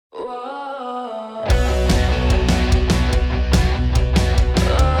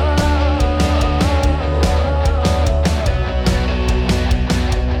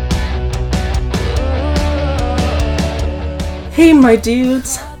Hey my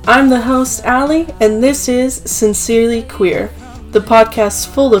dudes, I'm the host Allie, and this is Sincerely Queer, the podcast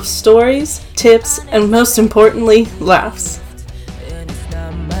full of stories, tips, and most importantly, laughs.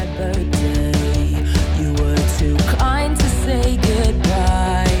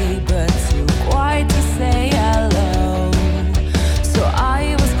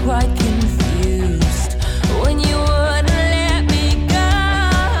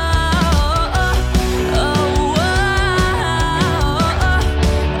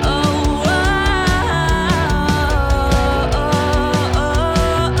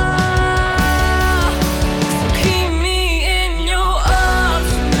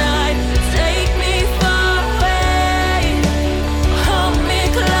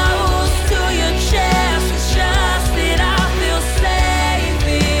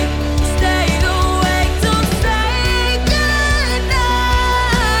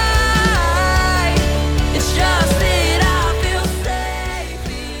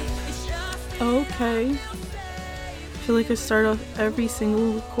 I start off every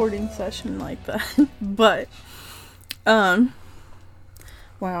single recording session like that. But wow,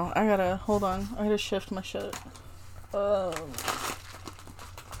 hold on, I gotta shift my shit. I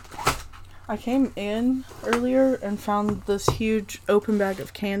came in earlier and found this huge open bag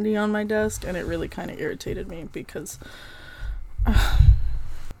of candy on my desk, and it really kind of irritated me because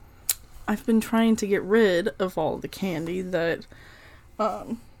I've been trying to get rid of all the candy that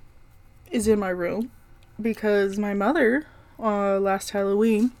is in my room. Because my mother, last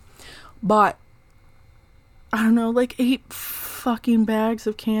Halloween, bought, 8 fucking bags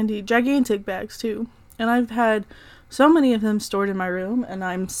of candy. Gigantic bags, too. And I've had so many of them stored in my room, and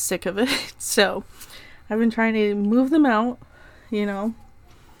I'm sick of it. So, I've been trying to move them out,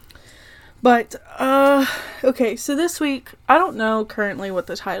 But, okay, so this week, I don't know currently what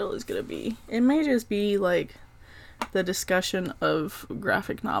the title is going to be. It may just be, the discussion of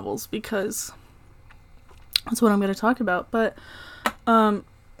graphic novels, because that's what I'm going to talk about, but,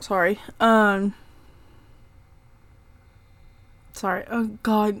 sorry, oh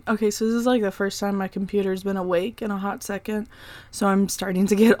god, okay, so this is, the first time my computer's been awake in a hot second, so I'm starting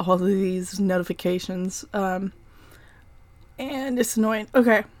to get all of these notifications, and it's annoying.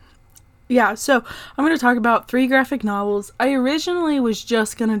 Okay, yeah, so, I'm going to talk about 3 graphic novels. I originally was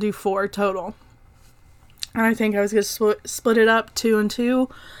just going to do 4 total, and I think I was going to split it up 2 and 2,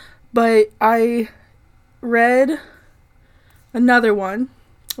 but I read another one,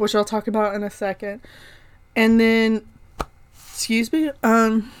 which I'll talk about in a second, and then,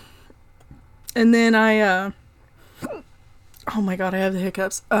 and then I, oh my god, I have the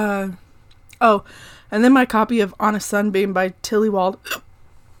hiccups, and then my copy of On a Sunbeam by Tillie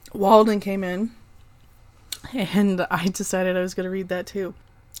Walden came in, and I decided I was going to read that too.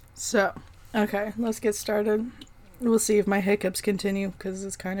 So, okay, let's get started. We'll see if my hiccups continue, because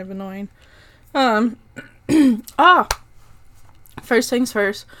it's kind of annoying. First things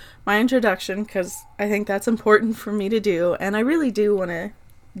first, my introduction, because I think that's important for me to do, and I really do want to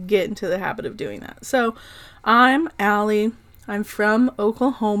get into the habit of doing that. So, I'm Allie. I'm from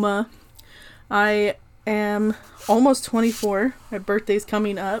Oklahoma. I am almost 24. My birthday's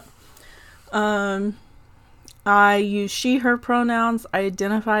coming up. I use she, her pronouns. I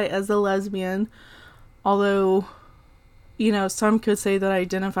identify as a lesbian, although some could say that I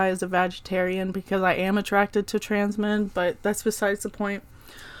identify as a vegetarian because I am attracted to trans men, but that's besides the point.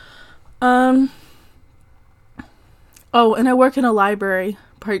 And I work in a library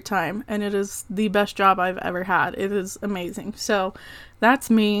part-time, and it is the best job I've ever had. It is amazing. So,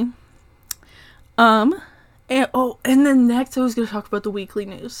 that's me. And then next I was going to talk about the weekly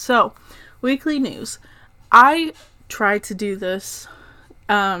news. So, weekly news. I try to do this,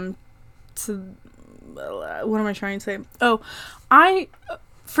 what am I trying to say?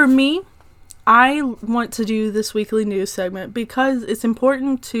 I want to do this weekly news segment because it's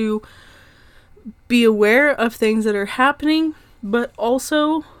important to be aware of things that are happening, but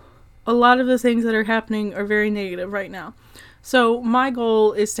also a lot of the things that are happening are very negative right now. So my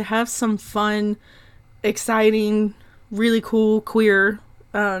goal is to have some fun, exciting, really cool, queer,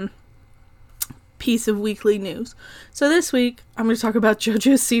 piece of weekly news. So this week, I'm going to talk about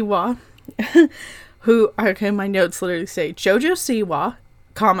JoJo Siwa, my notes literally say JoJo Siwa,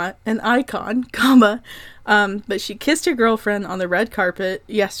 an icon, but she kissed her girlfriend on the red carpet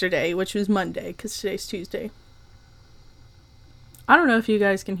yesterday, which was Monday, because today's Tuesday. I don't know if you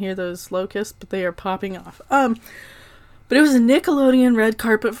guys can hear those locusts, but they are popping off. But it was a Nickelodeon red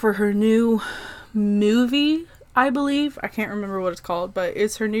carpet for her new movie, I believe. I can't remember what it's called, but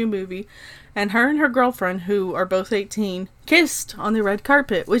it's her new movie. And her girlfriend, who are both 18, kissed on the red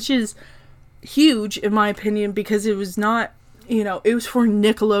carpet, which is huge in my opinion, because it was not you know, it was for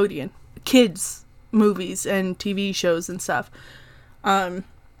Nickelodeon, kids movies and TV shows and stuff. So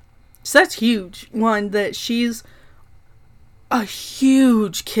that's huge. One, that she's a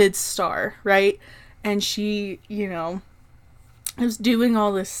huge kids star, right? And she, you know, is doing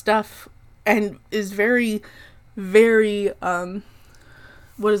all this stuff and is very, very,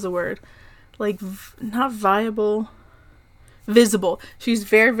 what is the word? Like, not viable, visible. She's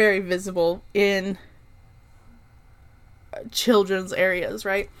very, very visible in children's areas,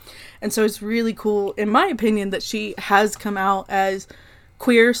 right? And so it's really cool, in my opinion, that she has come out as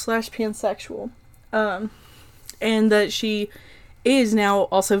queer / pansexual. And that she is now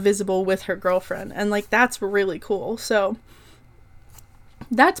also visible with her girlfriend. And, like, that's really cool. So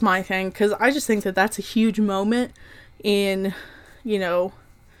that's my thing, because I just think that that's a huge moment in, you know,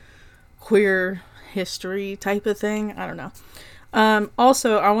 queer history type of thing. I don't know.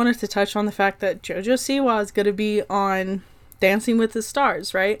 Also, I wanted to touch on the fact that JoJo Siwa is going to be on Dancing with the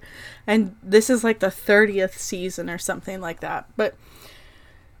Stars, right? And this is like the 30th season or something like that. But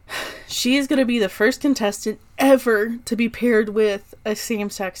she is going to be the first contestant ever to be paired with a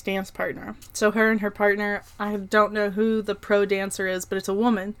same-sex dance partner. So her and her partner, I don't know who the pro dancer is, but it's a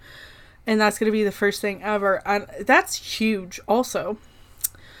woman. And that's going to be the first thing ever. And that's huge also.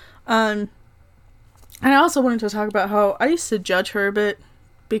 And I also wanted to talk about how I used to judge her a bit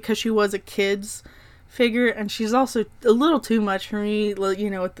because she was a kid's figure, and she's also a little too much for me, you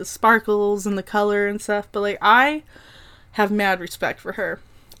know, with the sparkles and the color and stuff. But, like, I have mad respect for her.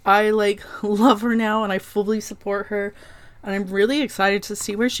 I, like, love her now, and I fully support her, and I'm really excited to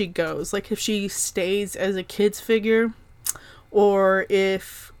see where she goes. Like, if she stays as a kid's figure, or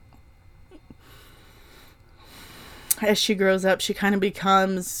if as she grows up, she kind of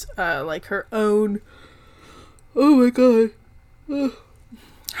becomes, like, her own, oh my god,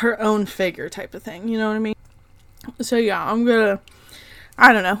 her own figure type of thing, you know what I mean? So yeah,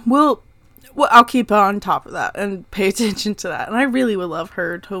 I don't know, well, I'll keep on top of that and pay attention to that, and I really would love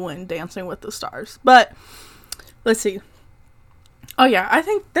her to win Dancing with the Stars. But let's see. Oh yeah, I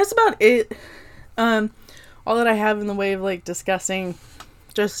think that's about it. All that I have in the way of, like, discussing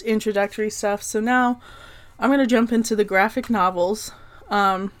just introductory stuff. So now I'm gonna jump into the graphic novels,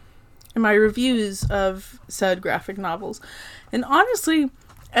 and my reviews of said graphic novels. And honestly,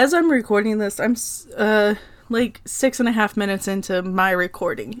 as I'm recording this, I'm like 6.5 minutes into my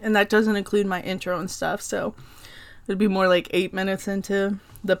recording, and that doesn't include my intro and stuff, so it'd be more like 8 minutes into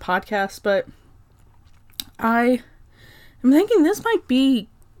the podcast. But I am thinking this might be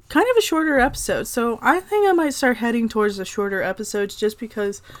kind of a shorter episode, so I think I might start heading towards the shorter episodes, just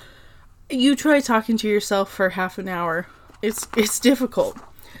because you try talking to yourself for half an hour, it's difficult.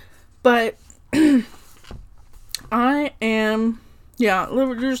 But we're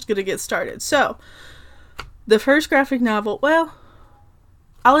just gonna get started. So the first graphic novel, well,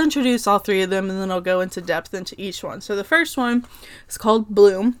 I'll introduce all three of them and then I'll go into depth into each one. So the first one is called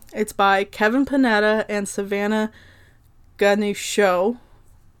Bloom. It's by Kevin Panetta and Savannah Ganucheau.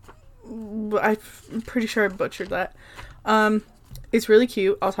 I'm pretty sure I butchered that. It's really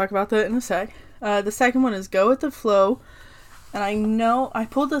cute. I'll talk about that in a sec. The second one is Go With The Flow. And I know I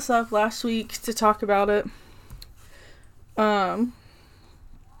pulled this up last week to talk about it. I'm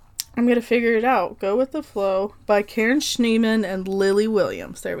going to figure it out. Go With The Flow by Karen Schneeman and Lily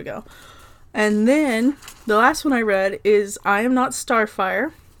Williams. There we go. And then the last one I read is I Am Not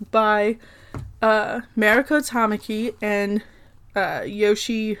Starfire by Mariko Tamaki and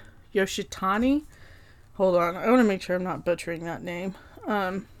Yoshitani. Hold on. I want to make sure I'm not butchering that name.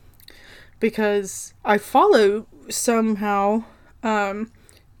 Because I follow somehow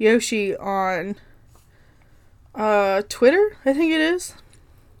Yoshi on Twitter, I think it is.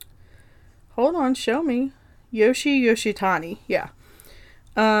 Hold on, show me. Yoshitani, yeah.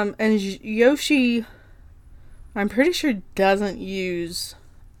 And Yoshi, I'm pretty sure doesn't use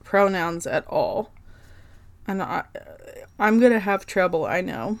pronouns at all. And I'm gonna have trouble, I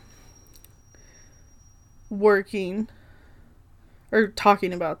know, working or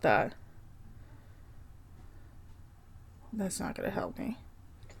talking about that. That's not gonna help me.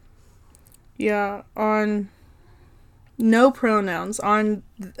 Yeah, on no pronouns. On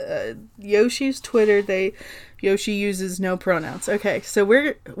Yoshi's Twitter, Yoshi uses no pronouns. Okay, so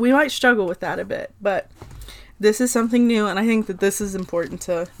we might struggle with that a bit, but this is something new, and I think that this is important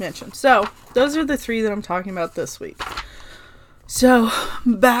to mention. So, those are the three that I'm talking about this week. So,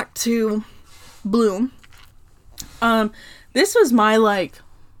 back to Bloom. This was my,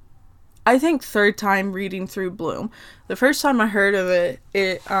 I think third time reading through Bloom. The first time I heard of it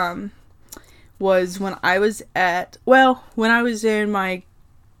was when I was in my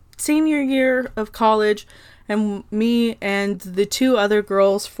senior year of college, and me and the two other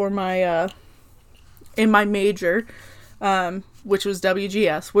girls for my in my major, which was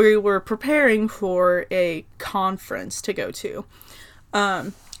WGS, we were preparing for a conference to go to.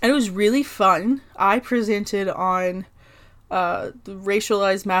 And it was really fun. I presented on the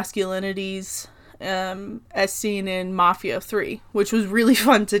racialized masculinities as seen in Mafia 3, which was really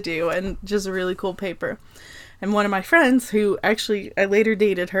fun to do and just a really cool paper. And one of my friends, who actually, I later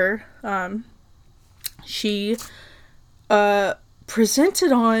dated her, she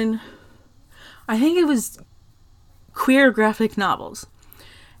presented on, I think it was queer graphic novels.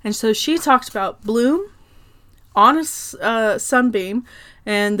 And so she talked about Bloom, Honest Sunbeam,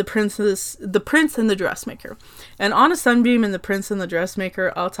 and The Prince and the Dressmaker. And Honest Sunbeam and The Prince and the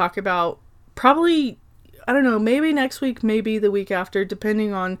Dressmaker I'll talk about probably, I don't know, maybe next week, maybe the week after,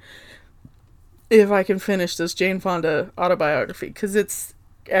 depending on if I can finish this Jane Fonda autobiography, because it's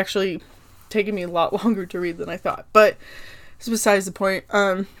actually taken me a lot longer to read than I thought. But it's besides the point.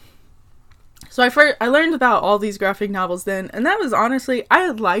 So I learned about all these graphic novels then, and that was honestly, I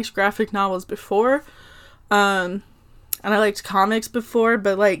had liked graphic novels before, and I liked comics before,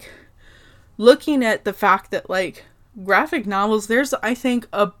 but like looking at the fact that like graphic novels, there's I think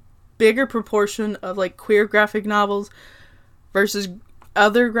a bigger proportion of like queer graphic novels versus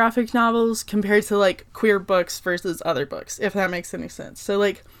other graphic novels compared to like queer books versus other books, if that makes any sense. So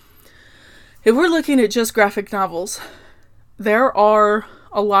like if we're looking at just graphic novels, there are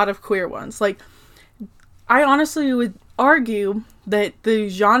a lot of queer ones. Like I honestly would argue that the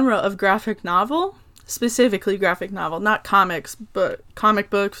genre of graphic novel, specifically graphic novel, not comics, but comic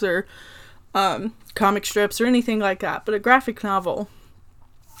books or comic strips or anything like that, but a graphic novel,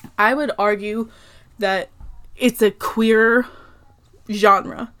 I would argue that it's a queer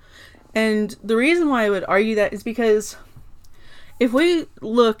genre. And the reason why I would argue that is because if we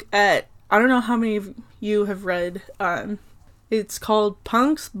look at, I don't know how many of you have read, it's called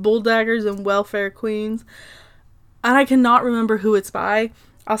Punks, Bulldaggers, and Welfare Queens, and I cannot remember who it's by.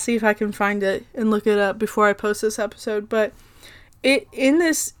 I'll see if I can find it and look it up before I post this episode, but in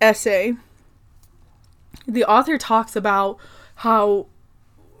this essay, the author talks about how,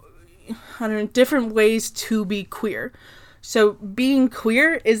 I don't know, different ways to be queer. So being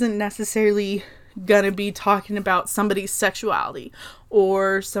queer isn't necessarily gonna be talking about somebody's sexuality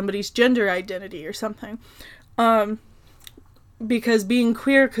or somebody's gender identity or something. Because being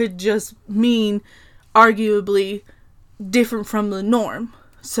queer could just mean arguably different from the norm.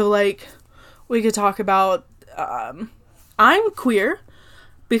 So like we could talk about I'm queer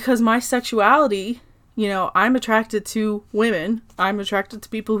because my sexuality, you know, I'm attracted to women. I'm attracted to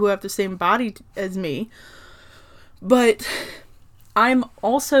people who have the same body as me. But I'm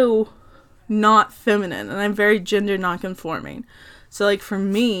also not feminine, and I'm very gender nonconforming. So like for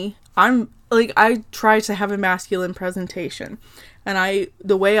me, I try to have a masculine presentation, and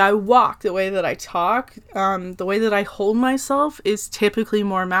the way I walk, the way that I talk, the way that I hold myself is typically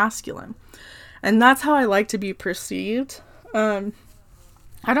more masculine, and that's how I like to be perceived. I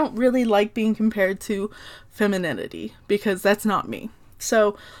don't really like being compared to femininity because that's not me.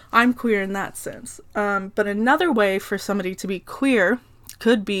 So I'm queer in that sense. But another way for somebody to be queer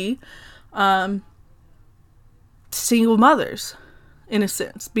could be single mothers, in a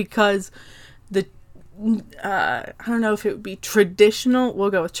sense, because I don't know if it would be traditional, we'll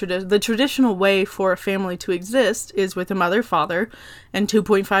go with the traditional way for a family to exist is with a mother, father, and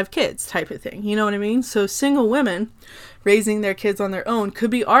 2.5 kids type of thing. You know what I mean? So single women raising their kids on their own could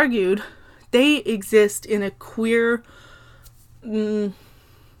be argued they exist in a queer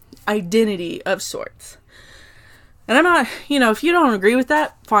identity of sorts. And I'm not, if you don't agree with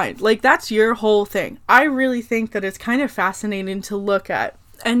that, fine. Like, that's your whole thing. I really think that it's kind of fascinating to look at,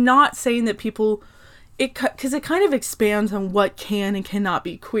 and not saying that people, because it kind of expands on what can and cannot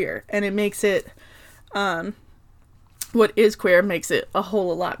be queer, and it makes it, what is queer makes it a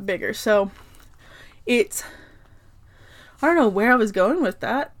whole lot bigger. So I don't know where I was going with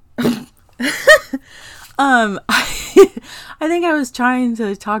that. I think I was trying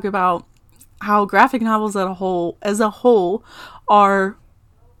to talk about how graphic novels as a whole are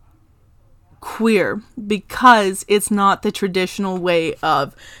queer because it's not the traditional way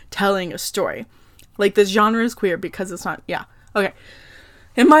of telling a story. Like, the genre is queer because it's not, yeah, okay.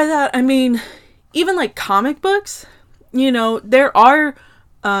 And by that, I mean, even like comic books, there are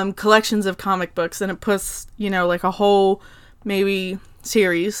collections of comic books, and it puts, like a whole maybe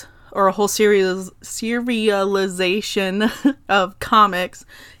series or a whole serialization of comics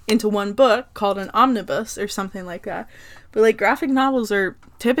into one book called an omnibus or something like that. But like, graphic novels are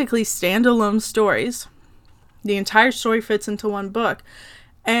typically standalone stories. The entire story fits into one book.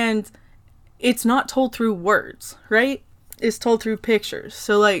 And it's not told through words, right? It's told through pictures.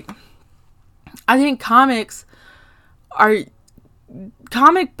 So like, I think comic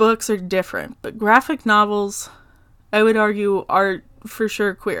books are different, but graphic novels, I would argue, are for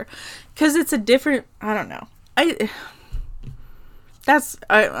sure queer, because it's a different, I don't know. I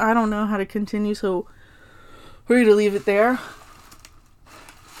don't know how to continue, so we're going to leave it there.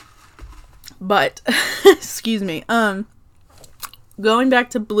 But, excuse me, going back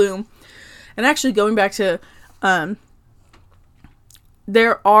to Bloom, and actually going back to,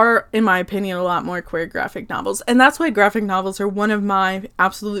 there are, in my opinion, a lot more queer graphic novels, and that's why graphic novels are one of my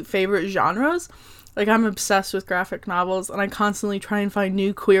absolute favorite genres. Like, I'm obsessed with graphic novels, and I constantly try and find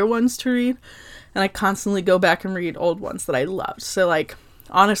new queer ones to read, and I constantly go back and read old ones that I loved. So, like,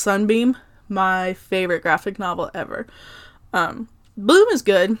 On a Sunbeam, my favorite graphic novel ever. Bloom is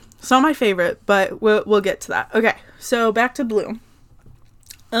good. It's not my favorite, but we'll get to that. Okay, so back to Bloom.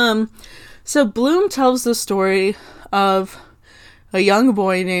 So Bloom tells the story of a young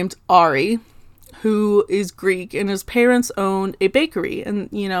boy named Ari, who is Greek, and his parents own a bakery, and,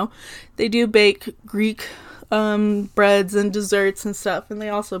 you know, they do bake Greek breads and desserts and stuff, and they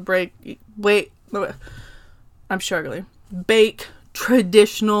also bake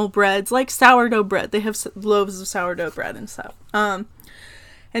traditional breads, like sourdough bread. They have loaves of sourdough bread and stuff.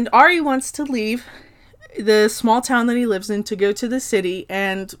 And Ari wants to leave the small town that he lives in to go to the city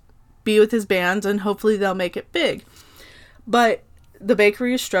and be with his band, and hopefully they'll make it big. But the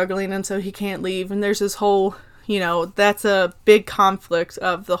bakery is struggling, and so he can't leave, and there's this whole, you know, that's a big conflict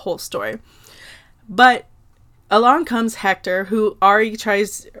of the whole story. But along comes Hector, who Ari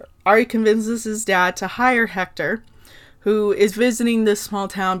convinces his dad to hire Hector, who is visiting this small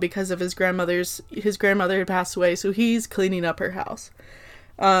town because of his grandmother had passed away, so he's cleaning up her house.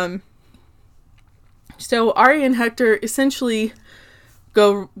 So Ari and Hector essentially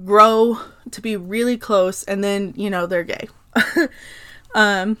grow to be really close, and then, you know, they're gay.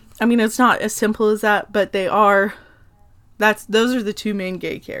 I mean, it's not as simple as that, but those are the two main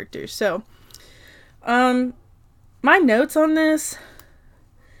gay characters. So, my notes on this,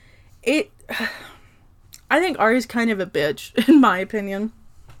 I think Ari's kind of a bitch, in my opinion.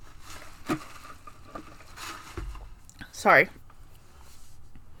 Sorry.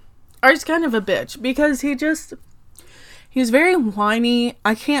 Ari's kind of a bitch, because he's very whiny.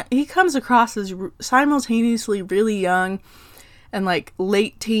 He comes across as simultaneously really young and like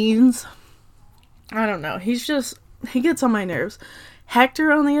late teens. I don't know. He gets on my nerves.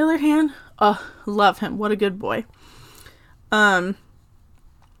 Hector, on the other hand, love him. What a good boy. And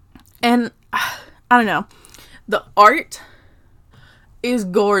I don't know. The art is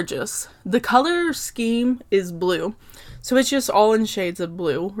gorgeous. The color scheme is blue. So it's just all in shades of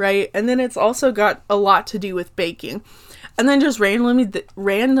blue, right? And then it's also got a lot to do with baking. And then just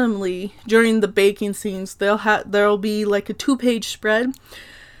randomly during the baking scenes, there'll be like a 2-page spread.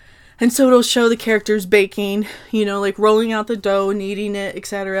 And so it'll show the characters baking, you know, like rolling out the dough, kneading it,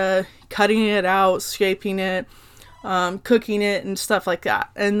 etc., cutting it out, shaping it, cooking it, and stuff like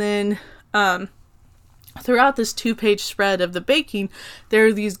that. And then throughout this 2-page spread of the baking, there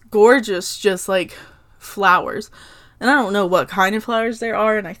are these gorgeous, just like, flowers. And I don't know what kind of flowers there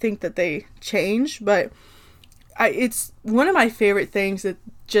are, and I think that they change, but it's one of my favorite things that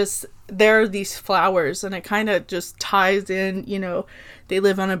just, there are these flowers, and it kind of just ties in, you know, they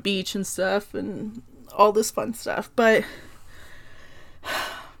live on a beach and stuff, and all this fun stuff. But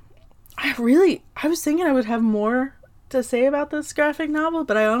I was thinking I would have more to say about this graphic novel,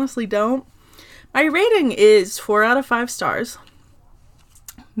 but I honestly don't. My rating is 4 out of 5 stars,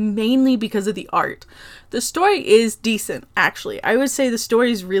 mainly because of the art. The story is decent, actually. I would say the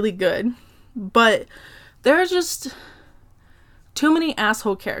story is really good, but there are just too many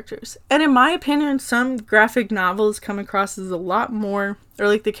asshole characters. And in my opinion, some graphic novels come across as a lot more, or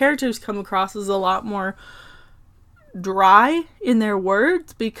like the characters come across as a lot more dry in their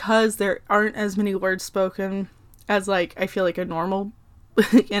words, because there aren't as many words spoken as, like, I feel like a normal,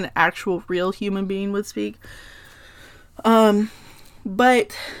 an actual real human being would speak.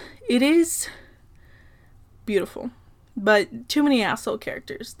 But it is beautiful, but too many asshole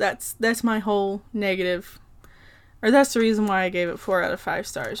characters. That's my whole negative, or that's the reason why I gave it 4 out of 5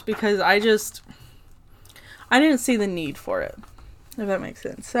 stars, because I didn't see the need for it, if that makes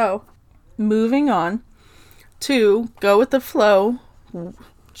sense. So, moving on to Go With The Flow. Did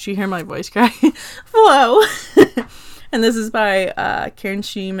you hear my voice crack? Flow. And this is by Karen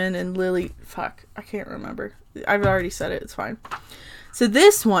Sheeman and Lily. Fuck, I can't remember. I've already said it. It's fine. So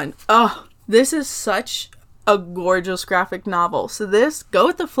this one, this is such a gorgeous graphic novel. So this, Go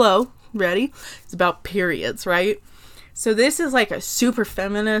With The Flow, ready? It's about periods, right? So this is like a super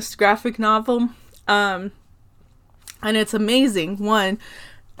feminist graphic novel. And it's amazing.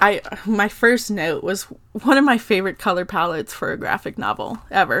 My first note was one of my favorite color palettes for a graphic novel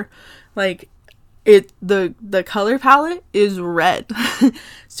ever. Like, the color palette is red.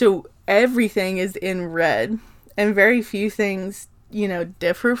 So everything is in red, and very few things,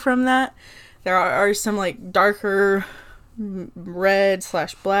 differ from that. There are some like darker red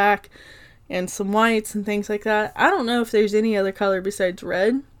 / black and some whites and things like that. I don't know if there's any other color besides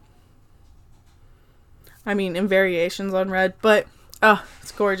red. I mean, in variations on red, but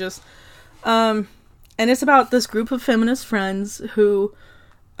it's gorgeous. And it's about this group of feminist friends who,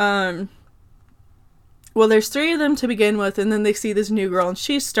 there's 3 of them to begin with, and then they see this new girl, and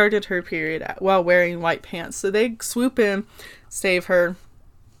she started her period while wearing white pants. So they swoop in, save her,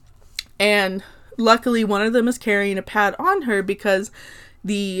 and luckily one of them is carrying a pad on her because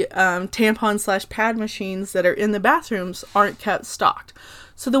the tampon / pad machines that are in the bathrooms aren't kept stocked.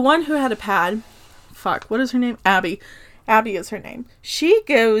 So the one who had a pad, what is her name? Abby is her name. She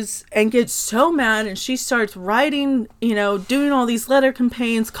goes and gets so mad, and she starts writing, doing all these letter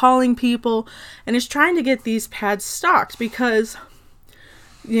campaigns, calling people, and is trying to get these pads stocked because,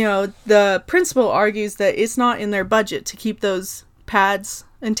 the principal argues that it's not in their budget to keep those pads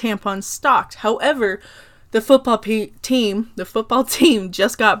and tampons stocked. However, the football team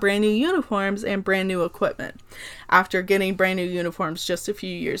just got brand new uniforms and brand new equipment after getting brand new uniforms just a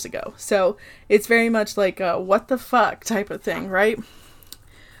few years ago. So it's very much like a what the fuck type of thing, right?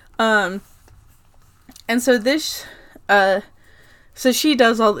 And so this, so she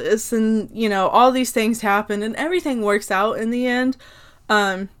does all this, and all these things happen, and everything works out in the end.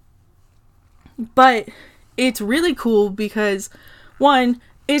 But it's really cool because, one,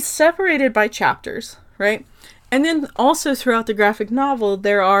 it's separated by chapters, right? And then also throughout the graphic novel,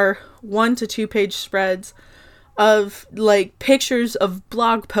 there are 1 to 2 page spreads of like pictures of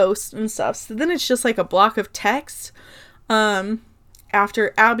blog posts and stuff. So then it's just like a block of text.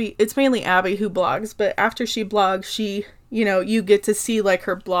 After Abby, it's mainly Abby who blogs, but after she blogs, you get to see like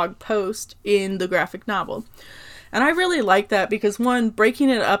her blog post in the graphic novel. And I really like that because, one, breaking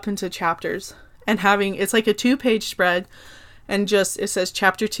it up into chapters and it's like a 2-page spread, and just, it says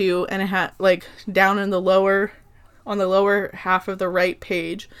chapter 2, and it had like down on the lower half of the right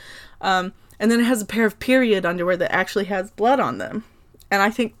page. And then it has a pair of period underwear that actually has blood on them. And I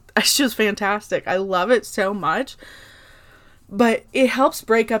think it's just fantastic. I love it so much. But it helps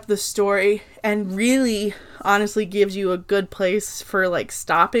break up the story and really honestly gives you a good place for like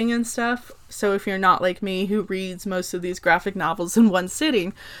stopping and stuff. So if you're not like me who reads most of these graphic novels in one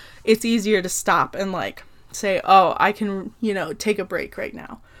sitting, it's easier to stop and like say, oh, I can, take a break right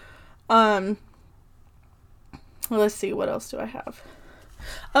now. Let's see, what else do I have?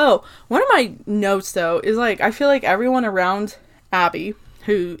 Oh, one of my notes though is like, I feel like everyone around Abby,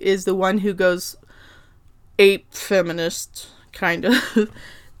 who is the one who goes ape feminist, kind of,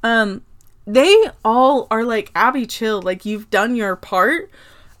 they all are like, Abby, chill, like, you've done your part,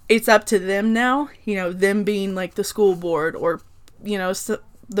 it's up to them now, them being like the school board or,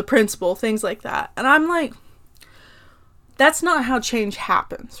 the principal, things like that. And I'm like, that's not how change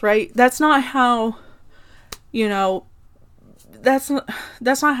happens, right? That's not how, that's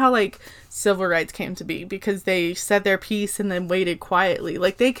not how like civil rights came to be, because they said their piece and then waited quietly.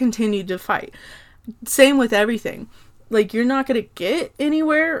 Like, they continued to fight. Same with everything. Like, you're not going to get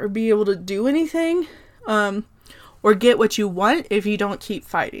anywhere or be able to do anything, or get what you want if you don't keep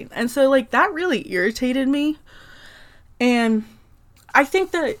fighting. And so, like, that really irritated me. And I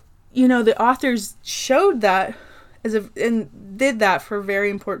think that, the authors showed that and did that for a very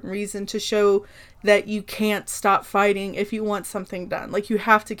important reason, to show that you can't stop fighting if you want something done. Like, you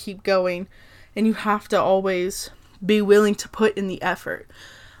have to keep going, and you have to always be willing to put in the effort.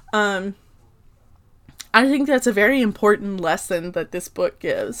 I think that's a very important lesson that this book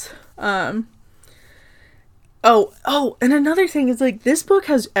gives. And another thing is, like, this book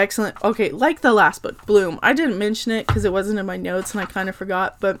has excellent, like the last book, Bloom. I didn't mention it because it wasn't in my notes and I kind of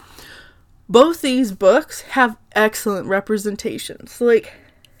forgot, but both these books have excellent representations. Like,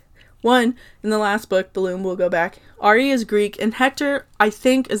 one, in the last book, Bloom, we'll go back, Ari is Greek, and Hector, I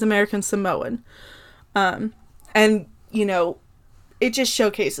think, is American Samoan. And, it just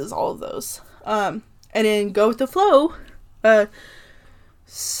showcases all of those. And in Go With The Flow,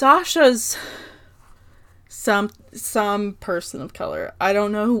 Sasha's some person of color. I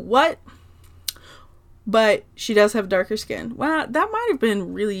don't know what, but she does have darker skin. Well, that might have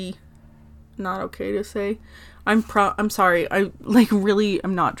been really not okay to say. I'm sorry.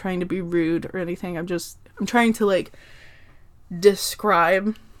 I'm not trying to be rude or anything. I'm trying to, like,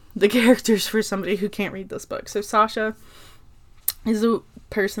 describe the characters for somebody who can't read this book. So Sasha is a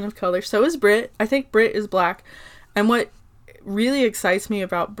person of color. So is Britt. I think Britt is black. And what really excites me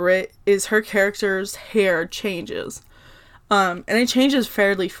about Britt is her character's hair changes. And it changes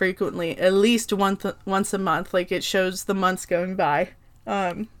fairly frequently, at least once a month. Like, it shows the months going by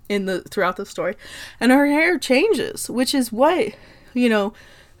throughout the story. And her hair changes, which is what, you know,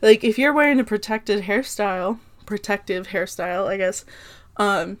 like, if you're wearing a protective hairstyle, I guess,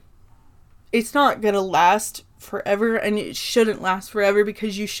 it's not gonna last forever, and it shouldn't last forever,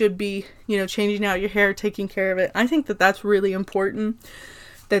 because you should be, you know, changing out your hair, taking care of it. I think that that's really important,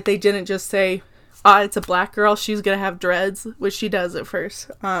 that they didn't just say, it's a black girl, she's gonna have dreads, which she does at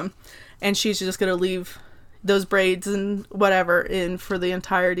first, and she's just gonna leave those braids and whatever in for the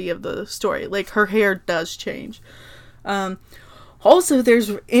entirety of the story. Like, her hair does change. Also,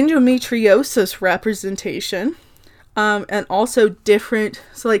 there's endometriosis representation, and also different,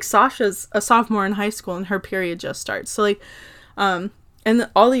 so like Sasha's a sophomore in high school and her period just starts. So like, and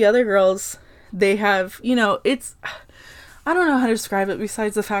all the other girls, they have, you know, I don't know how to describe it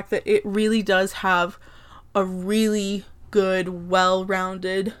besides the fact that it really does have a really good,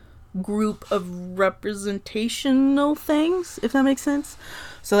 well-rounded group of representational things, if that makes sense.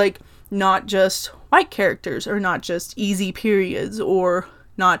 So like, not just white characters, or not just easy periods, or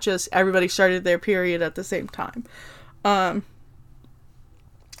not just everybody started their period at the same time.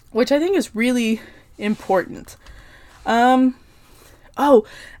 Which I think is really important. Oh,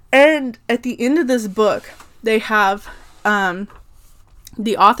 and at the end of this book, they have,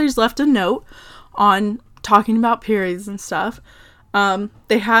 the authors left a note on talking about periods and stuff.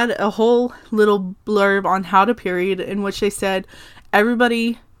 They had a whole little blurb on how to period, in which they said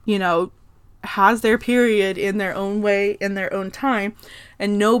everybody, you know, has their period in their own way, in their own time,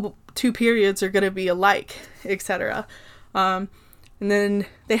 and no two periods are going to be alike, etc. And then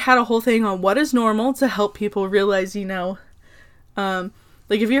they had a whole thing on what is normal, to help people realize, you know,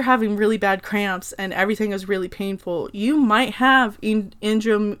 like, if you're having really bad cramps and everything is really painful, you might have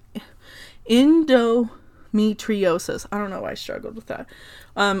endometriosis. I don't know why I struggled with that.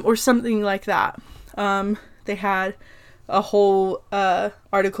 Or something like that. They had a whole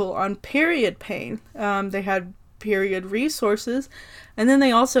article on period pain. They had period resources, and then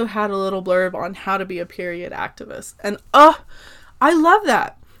they also had a little blurb on how to be a period activist. And I love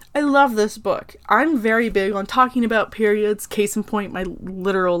that. I love this book. I'm very big on talking about periods. Case in point, my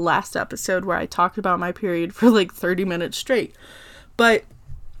literal last episode, where I talked about my period for like 30 minutes straight. But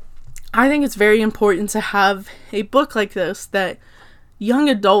I think it's very important to have a book like this that young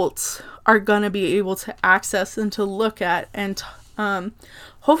adults are going to be able to access and to look at, and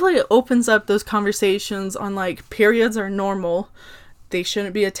hopefully it opens up those conversations on, like, periods are normal, they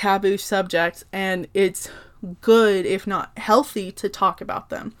shouldn't be a taboo subject, and it's good, if not healthy, to talk about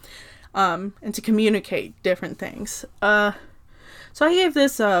them, and to communicate different things. So I gave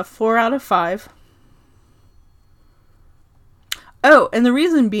this a 4 out of 5. Oh, and the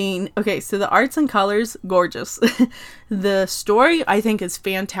reason being, okay, so the arts and colors, gorgeous. The story, I think, is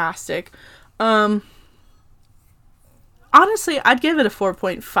fantastic. Honestly, I'd give it a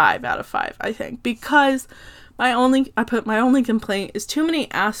 4.5 out of 5, I think, because my only complaint is too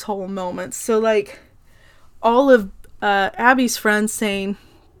many asshole moments. So, like, all of Abby's friends saying,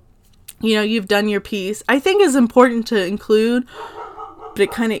 you know, you've done your piece, I think is important to include, but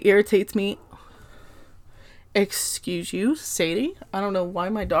it kind of irritates me. Excuse you, Sadie. I don't know why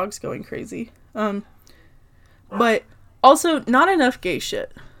my dog's going crazy. But also, not enough gay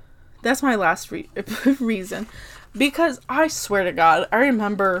shit. That's my last reason. Because I swear to God, I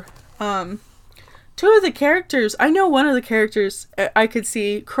remember two of the characters. I know one of the characters I could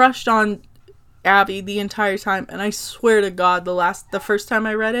see crushed on Abby the entire time, and I swear to God, the first time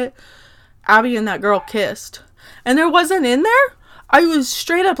I read it, Abby and that girl kissed, and there wasn't in there. I was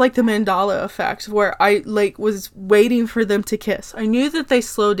straight up like the Mandela effect, where I like was waiting for them to kiss. I knew that they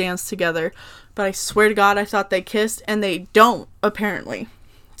slow danced together, but I swear to God, I thought they kissed, and they don't, apparently.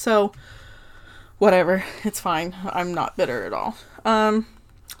 So, whatever. It's fine. I'm not bitter at all.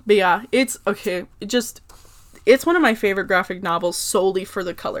 But yeah, it's okay. It's one of my favorite graphic novels solely for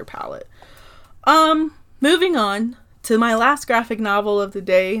the color palette. Moving on to my last graphic novel of the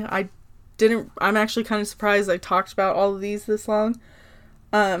day. I'm actually kind of surprised I talked about all of these this long.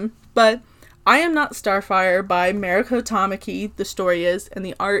 But I Am Not Starfire by Mariko Tamaki, the story is, and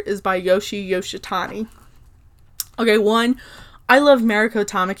the art is by Yoshi Yoshitani. Okay, I love Mariko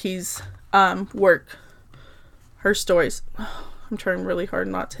Tamaki's work. Her stories. I'm trying really hard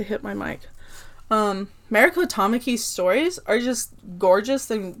not to hit my mic. Mariko Tamaki's stories are just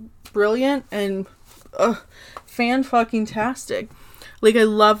gorgeous and brilliant and fan-fucking-tastic. Like, I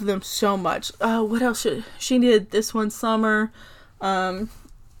love them so much. What else? She did This One Summer.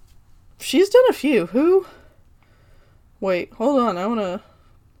 She's done a few. Who? Wait, hold on. I want to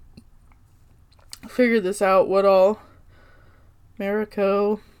figure this out. What all?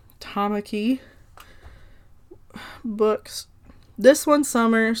 Mariko Tamaki books. This One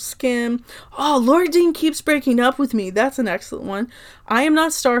Summer, Skim. Oh, Laura Dean Keeps Breaking Up With Me. That's an excellent one. I Am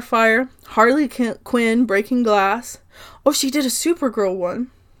Not Starfire. Harley Quinn, Breaking Glass. Oh, she did a Supergirl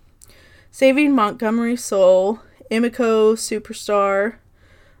one. Saving Montgomery Soul. Emiko, Superstar.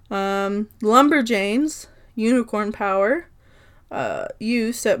 Lumberjanes, Unicorn Power.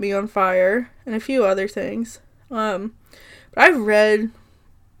 You Set Me on Fire. And a few other things. But I've read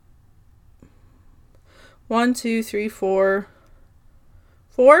 4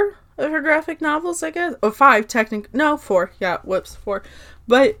 of her graphic novels, I guess. Oh, 5, technically. No, 4. Yeah, whoops, 4.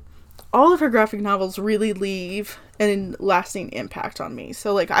 But all of her graphic novels really leave an lasting impact on me.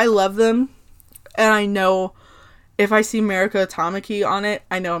 So, like, I love them. And I know if I see Mariko Tamaki on it,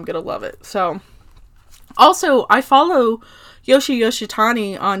 I know I'm going to love it. So, also, I follow Yoshi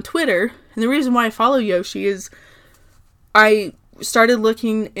Yoshitani on Twitter. And the reason why I follow Yoshi is I started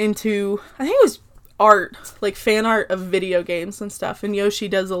looking into, I think it was art, like fan art of video games and stuff, and Yoshi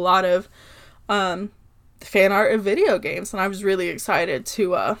does a lot of fan art of video games, and I was really excited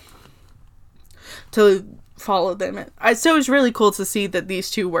to follow them. So it was really cool to see that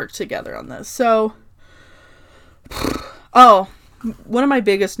these two work together on this. So, one of my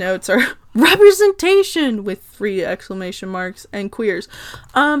biggest notes are representation with 3 exclamation marks and queers.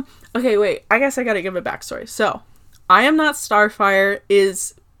 Okay, wait, I guess I gotta give a backstory. So, I Am Not Starfire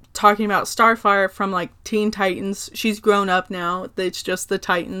is talking about Starfire from, like, Teen Titans. She's grown up now. It's just the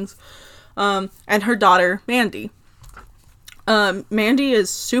Titans. And her daughter, Mandy. Mandy is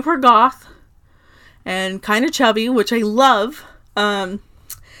super goth and kind of chubby, which I love. And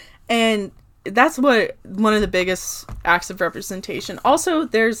that's one of the biggest acts of representation. Also,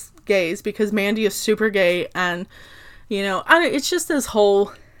 there's gays, because Mandy is super gay, and, you know, it's just this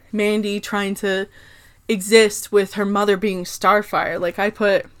whole Mandy trying to exist with her mother being Starfire. Like,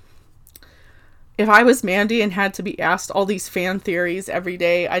 if I was Mandy and had to be asked all these fan theories every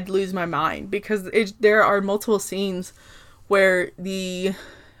day, I'd lose my mind, because there are multiple scenes where the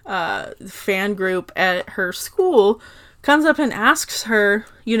fan group at her school comes up and asks her,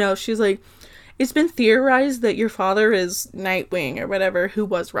 you know, she's like, it's been theorized that your father is Nightwing or whatever, who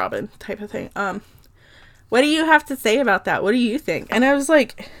was Robin, type of thing. What do you have to say about that? What do you think? And I was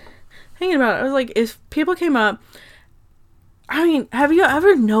like, thinking about it, I was like, if people came up, I mean, have you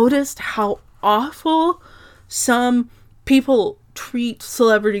ever noticed how awful some people treat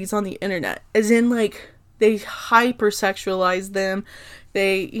celebrities on the internet? As in, like, they hypersexualize them.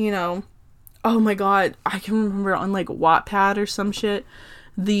 They, you know, oh my god, I can remember on, like, Wattpad or some shit,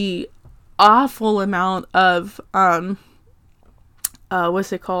 the awful amount of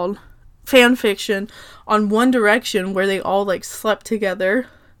what's it called, fan fiction on One Direction, where they all, like, slept together.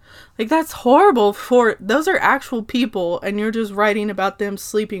 Like, that's horrible. Those are actual people, and you're just writing about them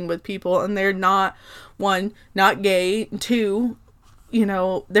sleeping with people, and they're not, 1, not gay, 2, you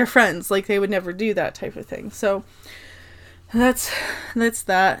know, they're friends. Like, they would never do that type of thing. So, that's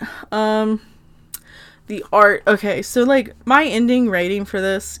that. The art. Okay, so, like, my ending rating for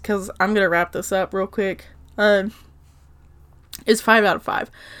this, because I'm gonna wrap this up real quick, is 5 out of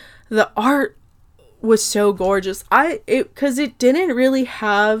 5. The art was so gorgeous. Because it didn't really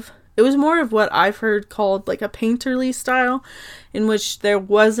have... It was more of what I've heard called, like, a painterly style, in which there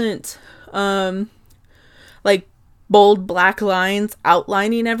wasn't, like, bold black lines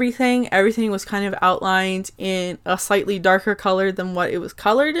outlining everything. Everything was kind of outlined in a slightly darker color than what it was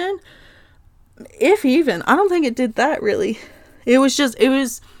colored in. If even. I don't think it did that, really. It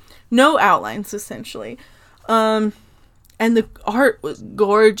was no outlines, essentially. And the art was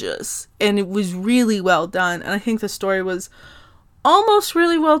gorgeous, and it was really well done, and I think the story was almost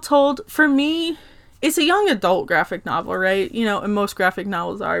really well told. For me, it's a young adult graphic novel, right? You know, and most graphic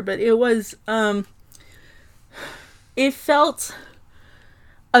novels are, but it was, it felt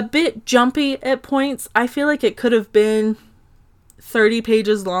a bit jumpy at points. I feel like it could have been 30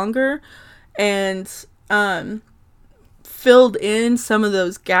 pages longer, and, filled in some of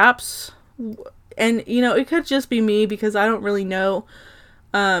those gaps. And, you know, it could just be me, because I don't really know,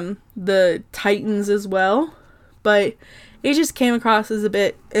 the Titans as well, but it just came across as a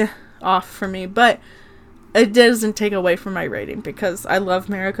bit off for me. But it doesn't take away from my rating, because I love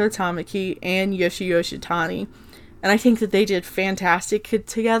Mariko Tamaki and Yoshi Yoshitani, and I think that they did fantastic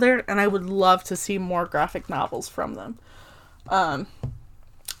together, and I would love to see more graphic novels from them.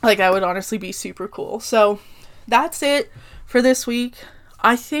 Like, that would honestly be super cool. So, that's it for this week,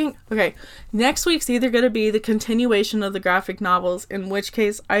 I think, okay, next week's either going to be the continuation of the graphic novels, in which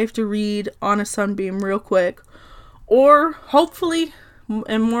case I have to read On a Sunbeam real quick, or hopefully,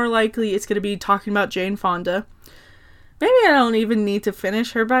 and more likely, it's going to be talking about Jane Fonda. Maybe I don't even need to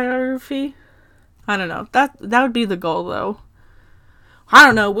finish her biography. I don't know. That would be the goal, though. I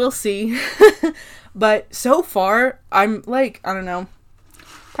don't know. We'll see. But so far, I'm like, I don't know,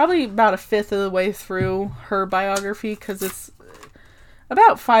 probably about a fifth of the way through her biography, because it's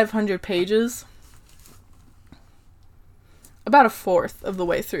about 500 pages. About a fourth of the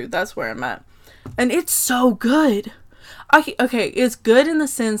way through. That's where I'm at. And it's so good. Okay, it's good in the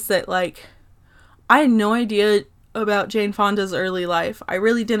sense that, like, I had no idea about Jane Fonda's early life. I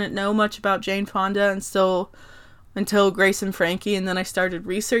really didn't know much about Jane Fonda until Grace and Frankie, and then I started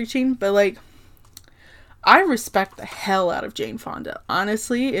researching. But, like, I respect the hell out of Jane Fonda.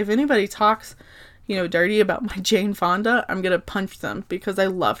 Honestly, if anybody talks, dirty about my Jane Fonda, I'm gonna punch them, because I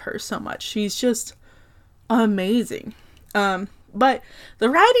love her so much. She's just amazing. But the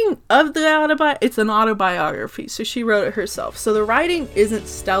writing of the it's an autobiography, so she wrote it herself. So the writing isn't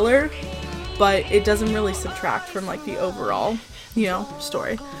stellar, but it doesn't really subtract from, like, the overall,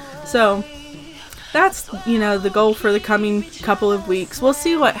 story. So that's, the goal for the coming couple of weeks. We'll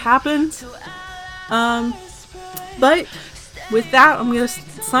see what happens. But with that, I'm going to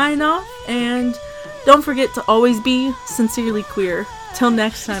sign off, and don't forget to always be sincerely queer. Till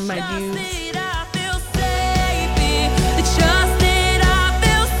next time, my dudes.